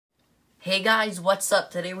Hey guys, what's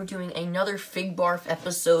up? Today we're doing another FigBarf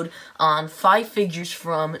episode on 5 figures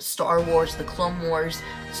from Star Wars, The Clone Wars.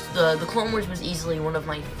 The Clone Wars was easily one of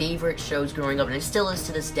my favorite shows growing up, and it still is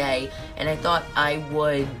to this day, and I thought I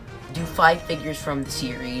would do 5 figures from the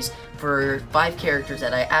series for 5 characters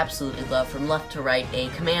that I absolutely love, from left to right: a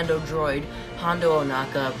Commando Droid, Hondo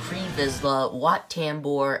Ohnaka, Pre Vizsla, Wat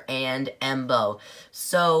Tambor, and Embo.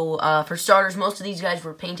 So, for starters, most of these guys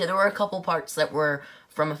were painted. There were a couple parts that were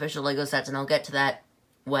from official LEGO sets, and I'll get to that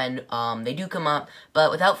when they do come up.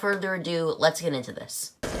 But without further ado, let's get into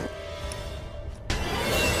this.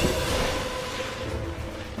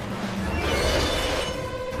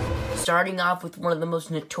 Starting off with one of the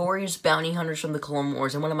most notorious bounty hunters from the Clone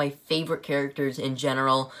Wars, and one of my favorite characters in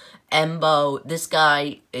general, Embo. This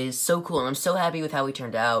guy is so cool, and I'm so happy with how he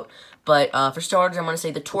turned out. But for starters, I want to say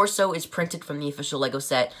the torso is printed from the official LEGO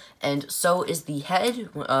set, and so is the head,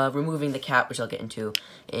 removing the cap, which I'll get into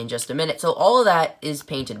in just a minute. So all of that is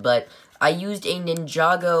painted, but I used a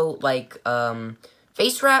Ninjago, like,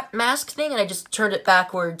 face wrap mask thing, and I just turned it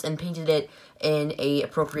backwards and painted it in a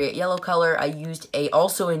appropriate yellow color. I used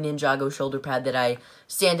also a Ninjago shoulder pad that I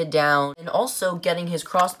sanded down, and also getting his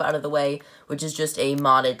crossbow out of the way, which is just a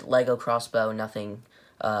modded LEGO crossbow, nothing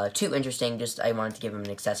too interesting, just I wanted to give him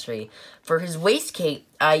an accessory. For his waist cape,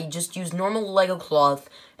 I just used normal LEGO cloth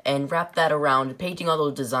and wrapped that around. Painting all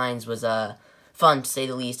those designs was fun, to say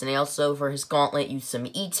the least. And I also, for his gauntlet, used some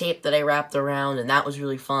E-tape that I wrapped around, and that was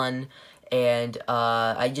really fun. And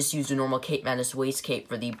I just used a normal Cape Madness waist cape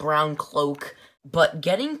for the brown cloak. But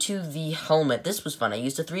getting to the helmet, this was fun. I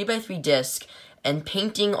used a 3x3 disc, and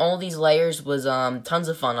painting all these layers was tons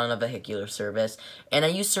of fun on a vehicular surface. And I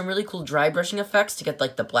used some really cool dry brushing effects to get,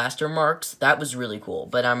 like, the blaster marks. That was really cool.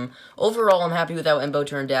 But overall, I'm happy with how Embo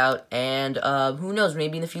turned out. And who knows,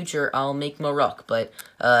 maybe in the future I'll make Maruk, but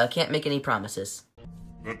can't make any promises.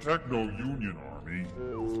 The Techno-Union Army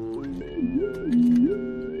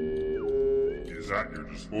is at your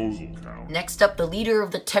disposal, Count. Next up, the leader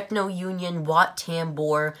of the Techno-Union, Wat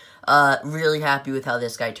Tambor. Really happy with how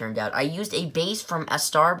this guy turned out. I used a base from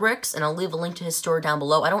Astar Bricks, and I'll leave a link to his store down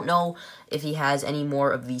below. I don't know if he has any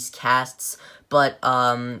more of these casts, but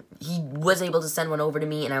he was able to send one over to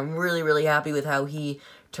me, and I'm really, really happy with how he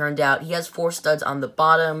turned out. He has 4 studs on the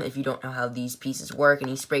bottom, if you don't know how these pieces work, and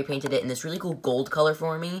he spray painted it in this really cool gold color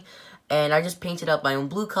for me. And I just painted up my own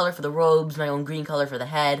blue color for the robes, my own green color for the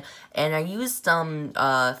head, and I used some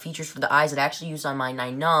features for the eyes that I actually used on my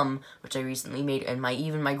 9num, which I recently made, and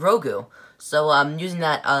even my Grogu. So using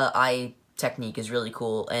that eye technique is really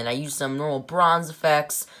cool, and I used some normal bronze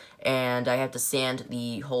effects, and I have to sand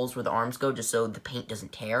the holes where the arms go just so the paint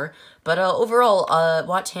doesn't tear. But overall,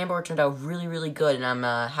 Wat Tambor turned out really, really good, and I'm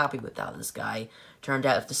happy with how this guy turned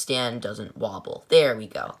out if the stand doesn't wobble. There we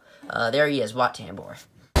go. There he is, Wat Tambor.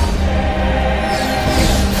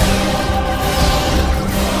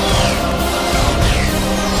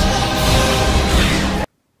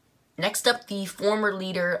 Next up, the former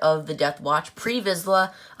leader of the Death Watch, Pre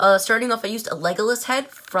Vizsla. Starting off, I used a Legolas head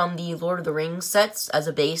from the Lord of the Rings sets as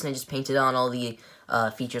a base, and I just painted on all the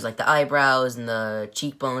features like the eyebrows and the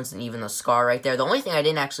cheekbones and even the scar right there. The only thing I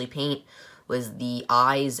didn't actually paint was the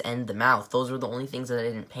eyes and the mouth. Those were the only things that I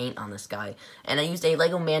didn't paint on this guy. And I used a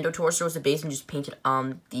Lego Mando torso as a base and just painted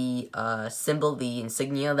on the symbol, the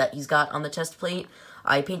insignia that he's got on the chest plate.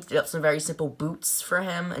 I painted up some very simple boots for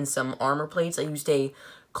him and some armor plates. I used a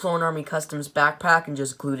Clone Army Customs backpack and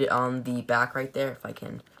just glued it on the back right there, if I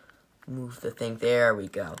can move the thing. There we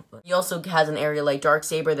go. He also has an Area Light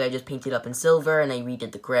Darksaber that I just painted up in silver, and I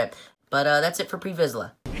redid the grip. But that's it for Pre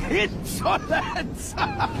Vizsla. Insolence!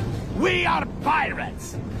 We are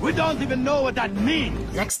pirates! We don't even know what that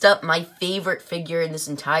means! Next up, my favorite figure in this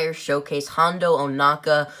entire showcase, Hondo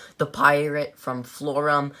Ohnaka, the pirate from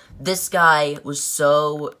Florum. This guy was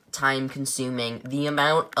so time-consuming. The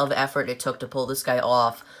amount of effort it took to pull this guy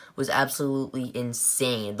off was absolutely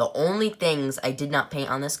insane. The only things I did not paint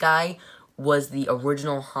on this guy was the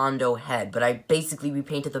original Hondo head, but I basically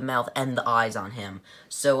repainted the mouth and the eyes on him.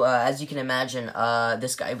 So, as you can imagine,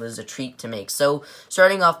 this guy was a treat to make. So,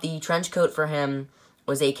 starting off, the trench coat for him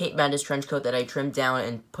was a Cape Madness trench coat that I trimmed down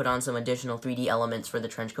and put on some additional 3D elements for the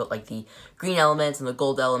trench coat, like the green elements and the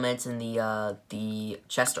gold elements and the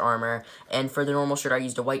chest armor. And for the normal shirt, I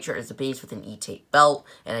used a white shirt as a base with an E-tape belt,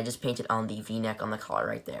 and I just painted on the V-neck on the collar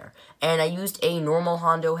right there. And I used a normal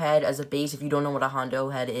Hondo head as a base. If you don't know what a Hondo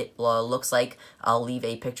head looks like, I'll leave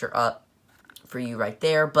a picture up for you right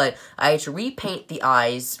there, but I had to repaint the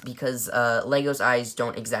eyes because Lego's eyes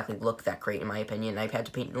don't exactly look that great in my opinion. I've had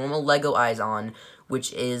to paint normal Lego eyes on,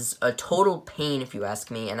 which is a total pain if you ask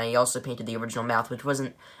me, and I also painted the original mouth, which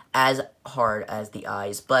wasn't as hard as the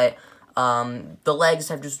eyes, but The legs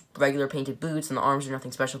have just regular painted boots, and the arms are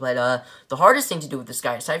nothing special, but, the hardest thing to do with this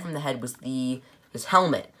guy, aside from the head, was his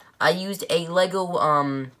helmet. I used a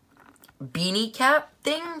Lego, beanie cap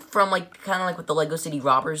thing from, like, kind of like what the Lego City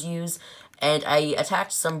Robbers use, and I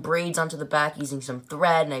attached some braids onto the back using some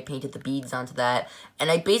thread, and I painted the beads onto that,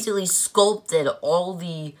 and I basically sculpted all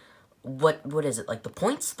the, what is it, like the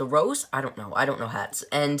points, the rows? I don't know hats,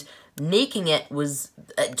 and making it was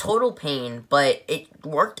a total pain, but it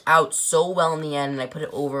worked out so well in the end, and I put it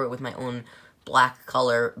over with my own black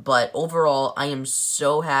color, but overall, I am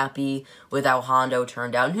so happy with how Hondo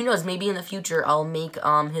turned out, and who knows, maybe in the future, I'll make,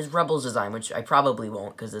 his Rebels design, which I probably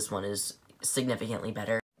won't, because this one is significantly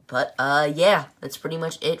better. But, yeah, that's pretty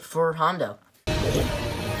much it for Hondo.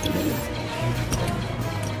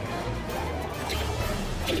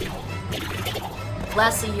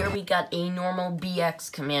 Lastly, here we got a normal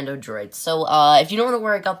BX Commando droid. So, if you don't know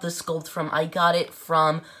where I got this sculpt from, I got it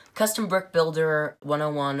from Custom Brick Builder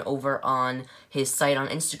 101 over on his site on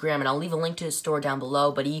Instagram, and I'll leave a link to his store down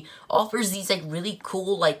below, but he offers these, like, really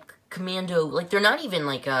cool, like, Commando, like, they're not even,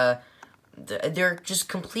 like, they're just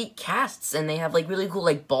complete casts, and they have, like, really cool,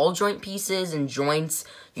 like, ball joint pieces and joints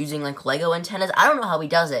using, like, Lego antennas. I don't know how he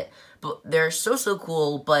does it, but they're so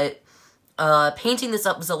cool, but painting this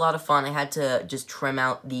up was a lot of fun. I had to just trim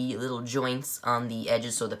out the little joints on the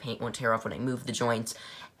edges so the paint won't tear off when I move the joints.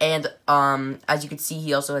 And, as you can see,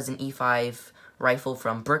 he also has an E5 rifle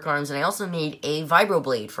from Brick Arms, and I also made a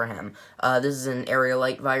vibroblade for him. This is an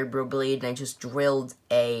Aerolite vibroblade, and I just drilled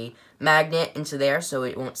a magnet into there so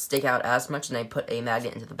it won't stick out as much, and I put a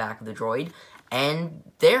magnet into the back of the droid. And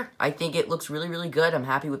there, I think it looks really good. I'm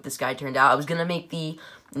happy with this guy turned out. I was gonna make the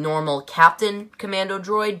normal Captain Commando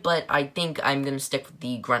droid, but I think I'm gonna stick with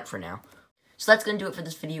the Grunt for now. So that's going to do it for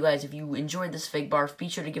this video, guys. If you enjoyed this FigBarf, be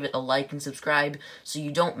sure to give it a like and subscribe so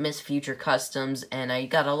you don't miss future customs. And I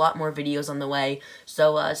got a lot more videos on the way,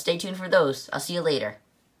 so stay tuned for those. I'll see you later.